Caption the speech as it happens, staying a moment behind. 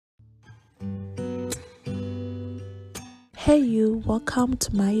Hey you, welcome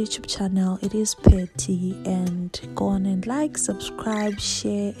to my YouTube channel. It is Petty, and go on and like, subscribe,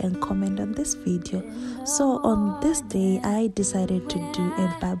 share and comment on this video. So on this day I decided to do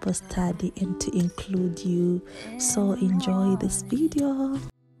a Bible study and to include you. So enjoy this video.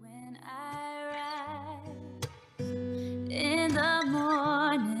 When I rise in the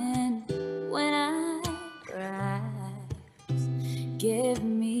morning, when I rise, give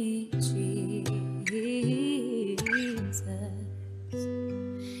me Jesus,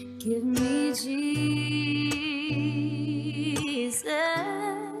 give me Jesus,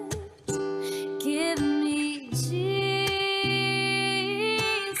 give me Jesus.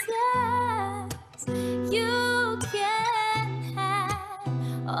 You can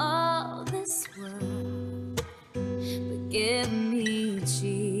have all this world, but give me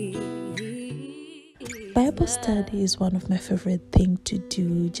Jesus. Bible study is one of my favorite things to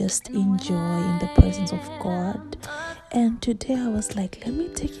do, just enjoy in the presence of God. And today I was like, let me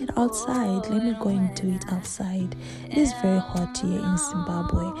take it outside, let me go and do it outside. It is very hot here in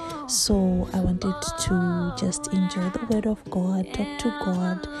Zimbabwe, so I wanted to just enjoy the word of God, talk to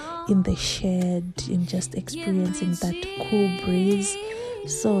God in the shed and just experiencing that cool breeze.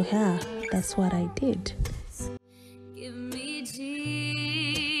 So yeah, that's what I did. Give me Jesus,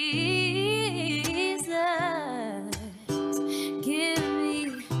 give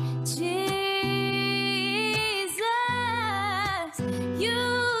me Jesus.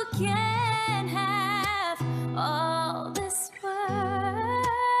 You can have all this world,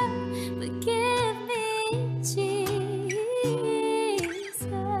 but give me Jesus.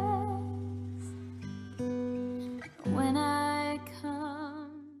 When I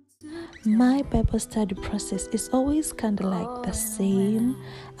come to My Bible study process is always kind of like the same.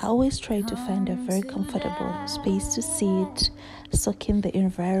 I always try to find a very comfortable space to sit, soak in the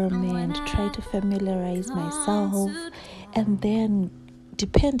environment, try to familiarize myself, and then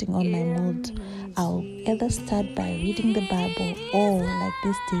depending on my mood, I'll either start by reading the Bible or like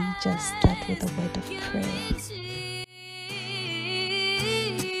this day just start with a word of prayer.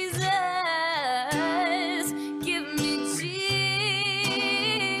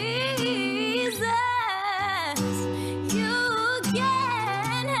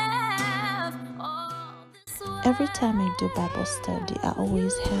 Every time I do Bible study, I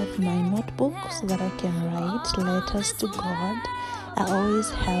always have my notebook so that I can write letters to God. I always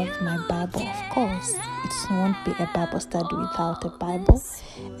have my Bible, of course. It won't be a Bible study without a Bible.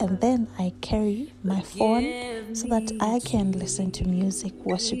 And then I carry my phone so that I can listen to music,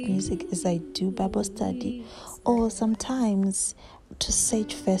 worship music as I do Bible study, or sometimes to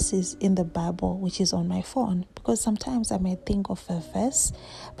search verses in the Bible, which is on my phone, because sometimes I might think of a verse,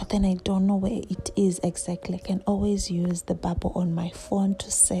 but then I don't know where it is exactly. I can always use the Bible on my phone to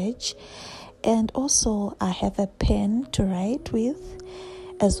search. And also I have a pen to write with,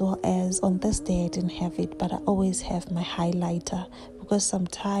 as well as on this day I didn't have it, but I always have my highlighter, because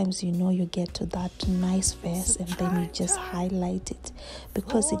sometimes you get to that nice verse and then you just highlight it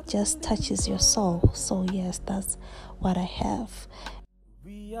because it just touches your soul. So yes, that's what I have.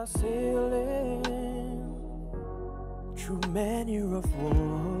 We are sailing through many rough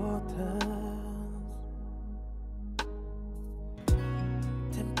waters,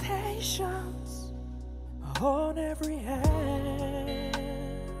 temptations on every hand,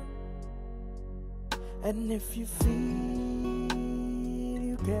 and if you feel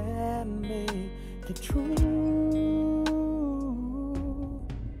you can make it through,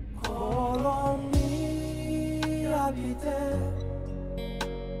 call on me, I'll be there.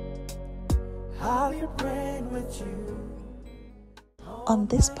 I'll be praying with you. On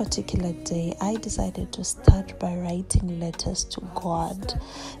this particular day, I decided to start by writing letters to God.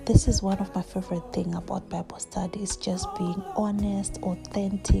 This is one of my favorite things about Bible studies, just being honest,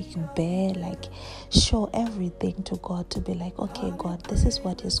 authentic, bare, like show everything to God, to be like, okay, God, this is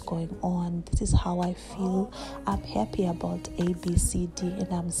what is going on. This is how I feel. I'm happy about ABCD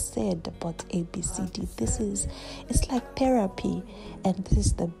and I'm sad about ABCD. It's like therapy, and this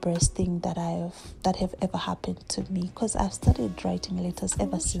is the best thing that have ever happened to me, because I've started writing letters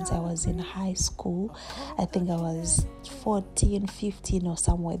ever since I was in high school. I think I was 14, 15 or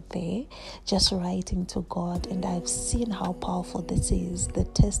somewhere there, just writing to God, and I've seen how powerful this is, the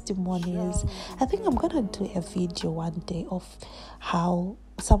testimonies. I think I'm gonna do a video one day of how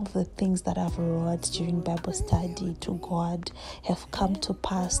some of the things that I've wrote during Bible study to God have come to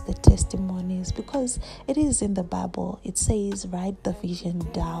pass, the testimonies, because it is in the Bible. It says, write the vision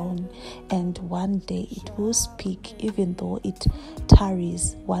down and one day it will speak. Even though it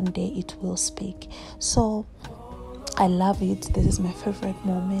tarries, one day it will speak. So I love it. This is my favorite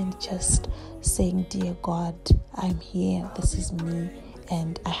moment, just saying, dear God, I'm here, this is me.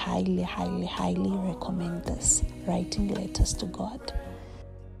 And I highly, highly, highly recommend this, writing letters to God.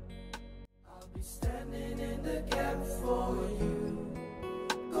 I'll be standing in the gap for you.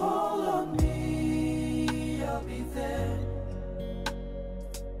 Call on me, I'll be there.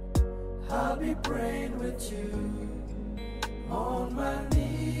 I'll be praying with you on my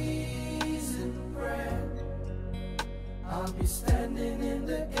knees in prayer. I'll be standing in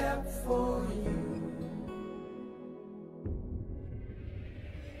the gap for you.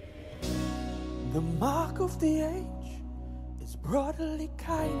 The mark of the age is brotherly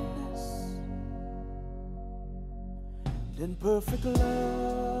kindness. Then perfect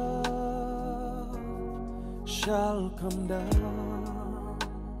love shall come down.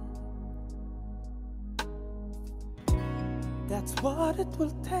 That's what it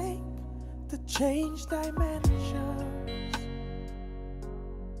will take to change dimensions.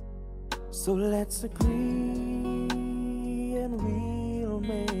 So let's agree and we'll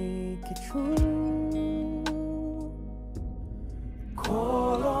make it true.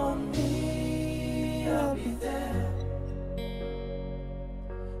 Call on me, I'll be there.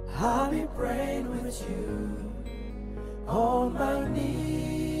 I'll be praying with you on my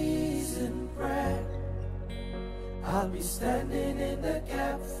knees in prayer. I'll be standing in the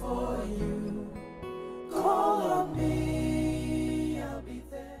gap for you. Call on me, I'll be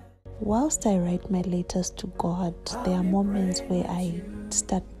there. Whilst I write my letters to God, there are moments where I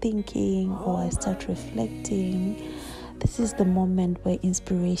start thinking or I start reflecting. This is the moment where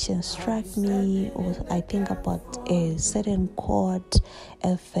inspiration struck me, or I think about a certain chord,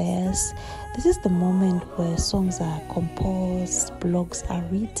 a verse. This is the moment where songs are composed, blogs are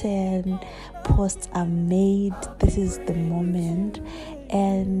written, posts are made. This is the moment.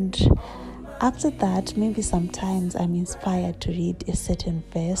 And after that, maybe sometimes I'm inspired to read a certain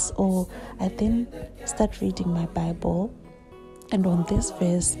verse, or I then start reading my Bible. And on this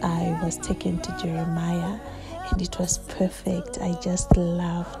verse, I was taken to Jeremiah, and it was perfect. I just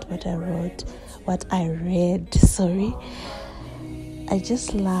loved what I read. I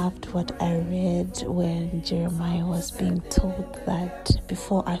just loved what I read when Jeremiah was being told that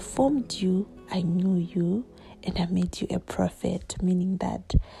before I formed you, I knew you, and I made you a prophet, meaning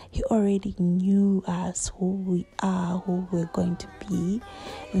that he already knew us, who we are, who we're going to be.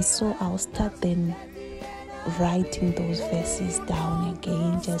 And so I'll start then writing those verses down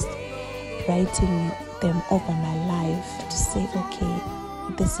again, just writing them over my life to say, okay,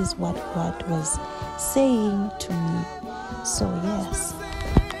 this is what God was saying to me. So yes.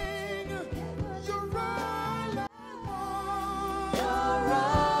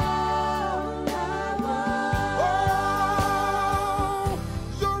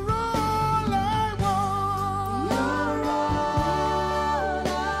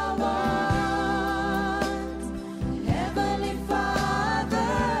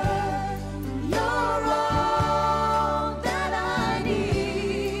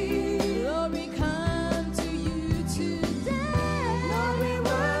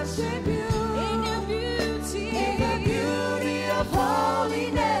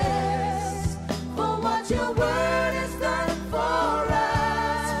 Your word is done for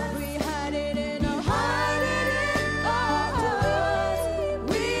us. We hide it in our hearts.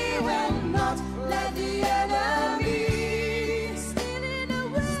 We will not let the enemy steal it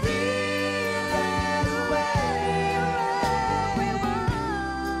away. We want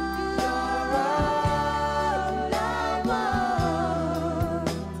you're all I want.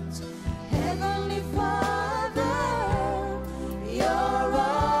 Heavenly Father, you're all.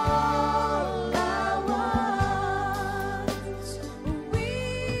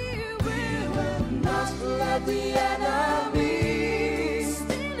 The enemy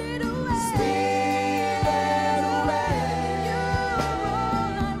steal it away. Steal it away.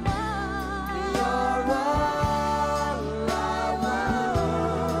 You're all I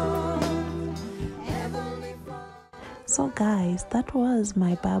want. Heavenly Father. So guys, that was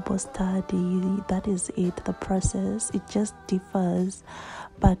my Bible study. That is it, the process. It just differs,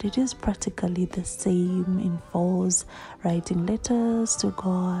 but it is practically the same. Involves writing letters to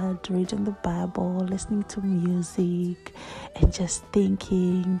God, reading the Bible, listening to music, and just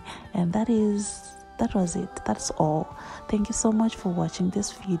thinking. And that was it. That's all. Thank you so much for watching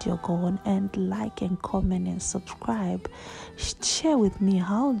this video. Go on and like and comment and subscribe. Share with me,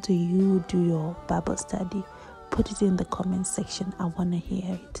 how do you do your Bible study? Put it in the comment section. I want to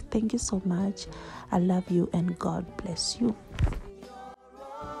hear it. Thank you so much. I love you and God bless you.